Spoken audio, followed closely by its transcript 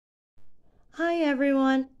Hi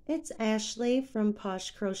everyone, it's Ashley from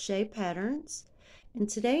Posh Crochet Patterns. In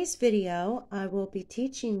today's video, I will be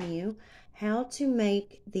teaching you how to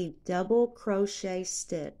make the double crochet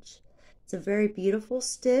stitch. It's a very beautiful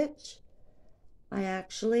stitch. I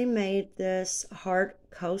actually made this heart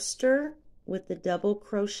coaster with the double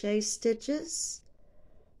crochet stitches.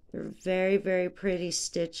 They're very, very pretty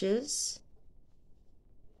stitches.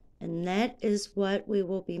 And that is what we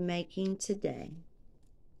will be making today.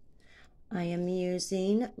 I am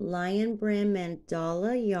using Lion Brand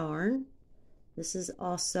Mandala yarn. This is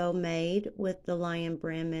also made with the Lion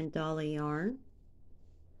Brand Mandala yarn.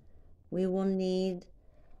 We will need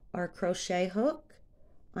our crochet hook.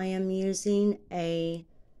 I am using a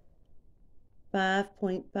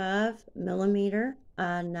 5.5 millimeter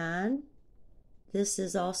I-9. This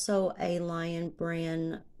is also a Lion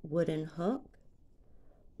Brand wooden hook.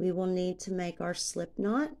 We will need to make our slip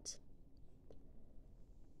knot.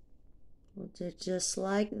 We'll do just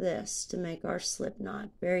like this to make our slip knot.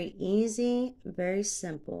 Very easy, very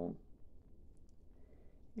simple.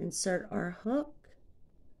 Insert our hook,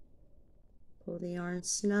 pull the yarn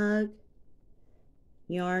snug,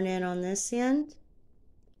 yarn in on this end,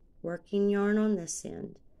 working yarn on this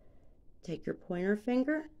end. Take your pointer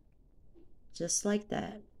finger, just like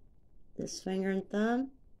that. This finger and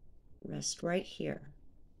thumb rest right here.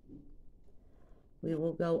 We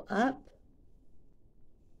will go up,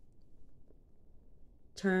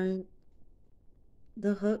 turn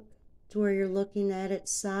the hook to where you're looking at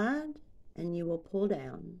its side, and you will pull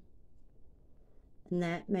down. And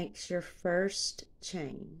that makes your first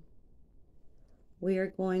chain. We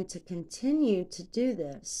are going to continue to do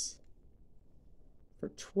this for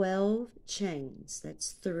 12 chains.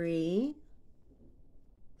 That's 3,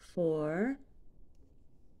 4,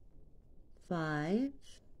 5,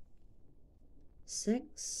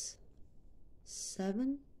 6,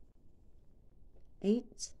 7,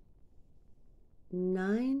 8,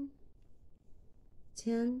 9,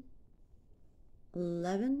 10,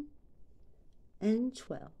 11, and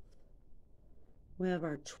 12. We have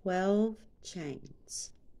our 12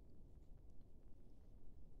 chains.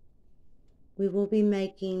 We will be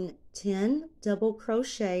making 10 double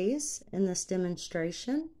crochets in this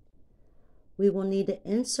demonstration. We will need to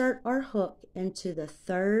insert our hook into the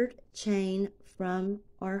third chain from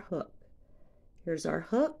our hook. Here's our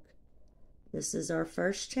hook. This is our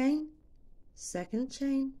first chain, second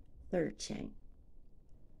chain, third chain.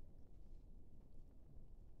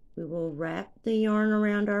 We will wrap the yarn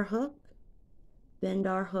around our hook, bend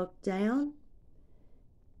our hook down,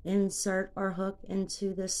 insert our hook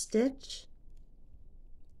into the stitch.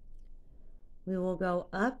 We will go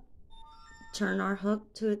up, turn our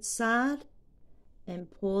hook to its side,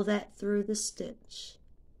 and pull that through the stitch.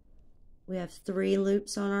 We have 3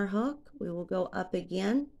 loops on our hook. We will go up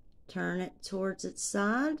again, turn it towards its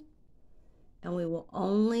side, and we will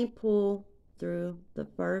only pull through the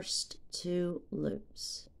first 2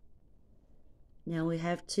 loops. Now we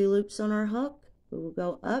have 2 loops on our hook. We will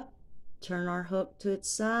go up, turn our hook to its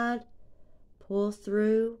side, pull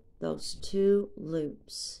through those 2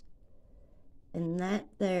 loops. And that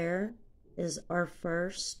there is our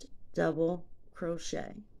first double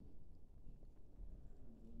crochet.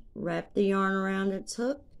 Wrap the yarn around its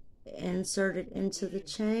hook, insert it into the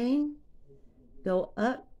chain, go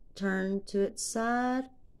up, turn to its side,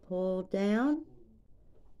 pull down,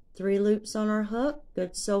 3 loops on our hook,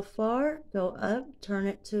 good so far, go up, turn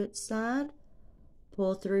it to its side,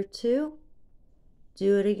 pull through 2,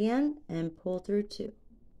 do it again, and pull through 2.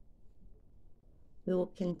 We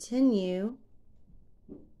will continue.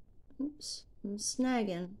 Oops, I'm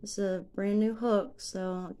snagging. It's a brand new hook,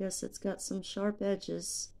 so I guess it's got some sharp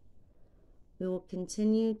edges. We will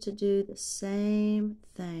continue to do the same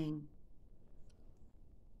thing.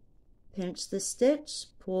 Pinch the stitch,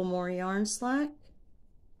 pull more yarn slack.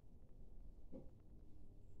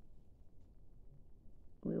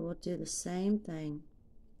 We will do the same thing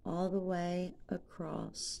all the way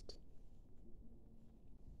across.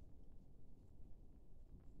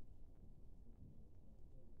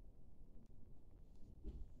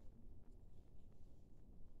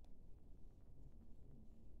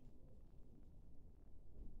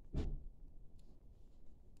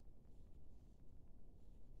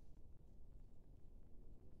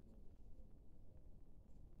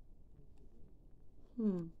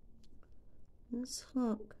 This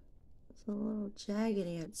hook is a little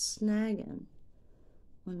jaggedy. It's snagging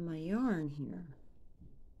on my yarn here,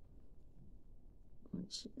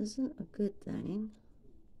 which isn't a good thing.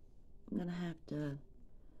 I'm gonna have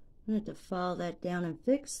to file that down and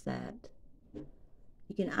fix that.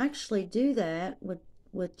 You can actually do that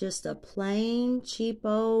with just a plain cheap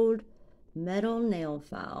old metal nail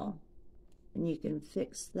file, and you can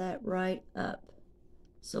fix that right up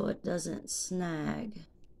so it doesn't snag,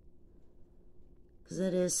 because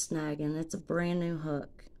it is snagging. It's a brand new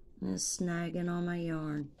hook and it's snagging on my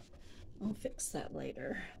yarn. I'll fix that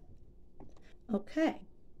later. Okay,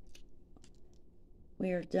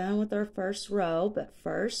 we are done with our first row, but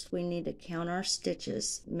first we need to count our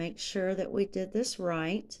stitches. Make sure that we did this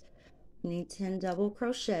right. We need 10 double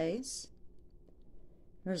crochets.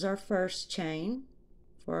 Here's our first chain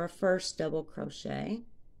for our first double crochet,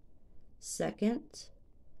 second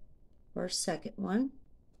for our second one,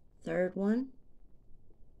 third one,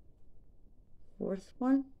 fourth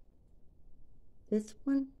one, fifth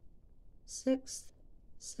one, sixth,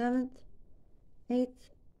 seventh,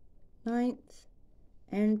 eighth, ninth,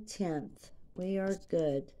 and 10th. We are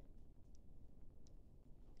good.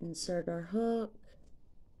 Insert our hook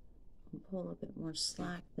and pull a little bit more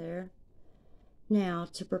slack there. Now,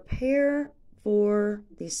 to prepare for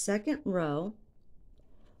the second row,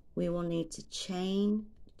 we will need to chain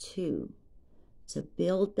 2 to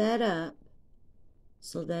build that up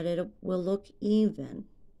so that it will look even.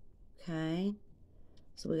 Okay,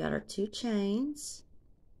 so we got our 2 chains.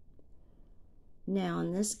 Now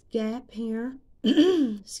in this gap here,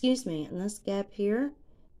 excuse me, in this gap here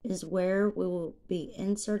is where we will be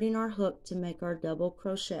inserting our hook to make our double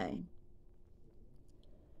crochet.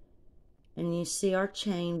 And you see our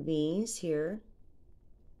chain V's here.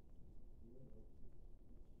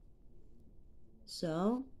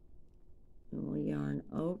 So we'll yarn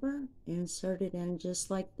over, insert it in just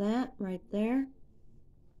like that right there.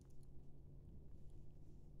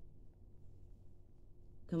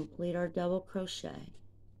 Complete our double crochet.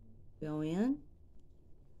 Go in,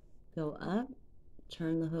 go up,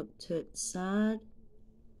 turn the hook to its side,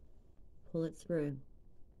 pull it through.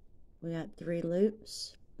 We got 3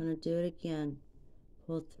 loops. I'm going to do it again.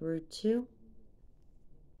 Pull through 2,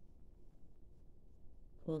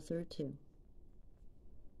 pull through 2.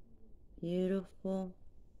 Beautiful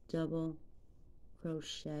double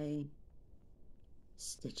crochet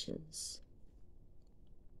stitches.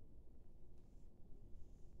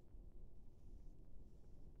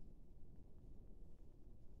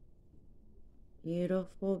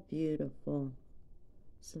 Beautiful, beautiful.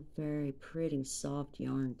 It's a very pretty soft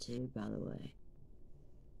yarn too, by the way.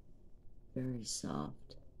 Very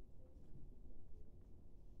soft.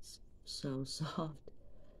 So soft.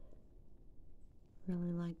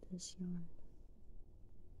 Really like this yarn.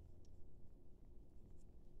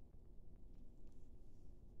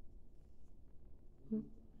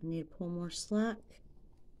 I need to pull more slack.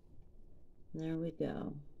 There we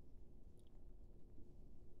go.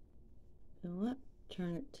 Go up,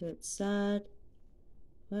 turn it to its side.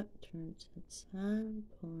 Up, turn it to its side,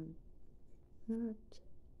 pulling that.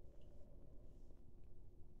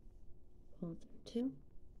 Pull through 2,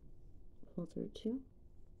 pull through 2,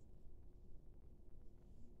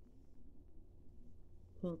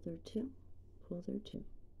 pull through 2, pull through 2.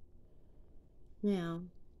 Now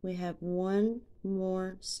we have 1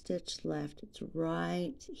 more stitch left. It's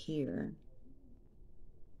right here.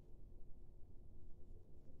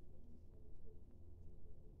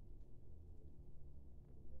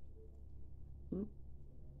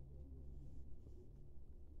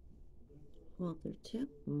 Pull through 2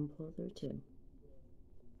 and pull through 2.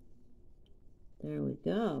 There we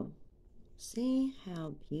go. See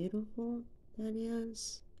how beautiful that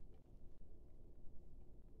is?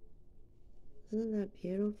 Isn't that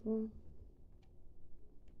beautiful?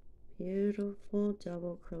 Beautiful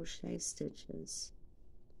double crochet stitches.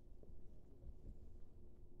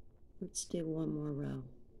 Let's do 1 more row.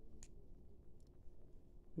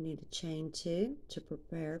 We need to chain 2 to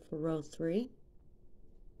prepare for row 3.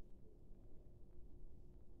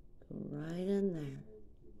 Go right in there.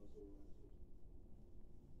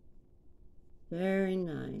 Very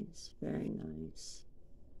nice, very nice.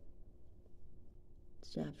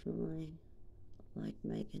 Definitely like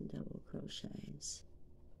making double crochets.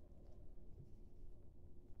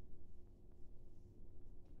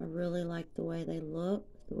 I really like the way they look,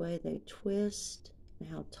 the way they twist, and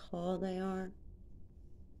how tall they are.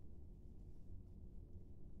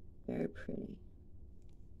 Very pretty.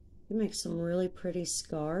 You make some really pretty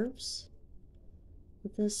scarves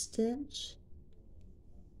with this stitch.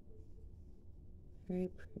 Very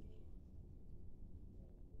pretty.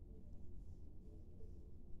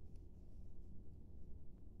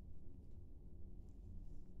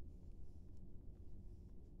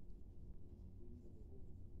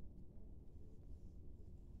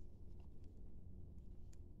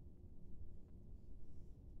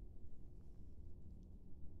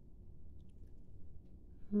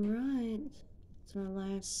 All right, That's our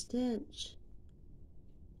last stitch.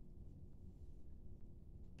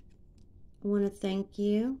 I want to thank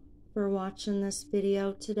you for watching this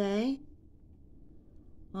video today.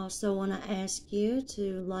 I also want to ask you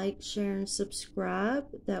to like, share, and subscribe.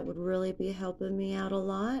 That would really be helping me out a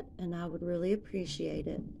lot, and I would really appreciate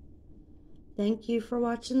it. Thank you for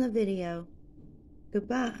watching the video.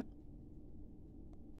 Goodbye.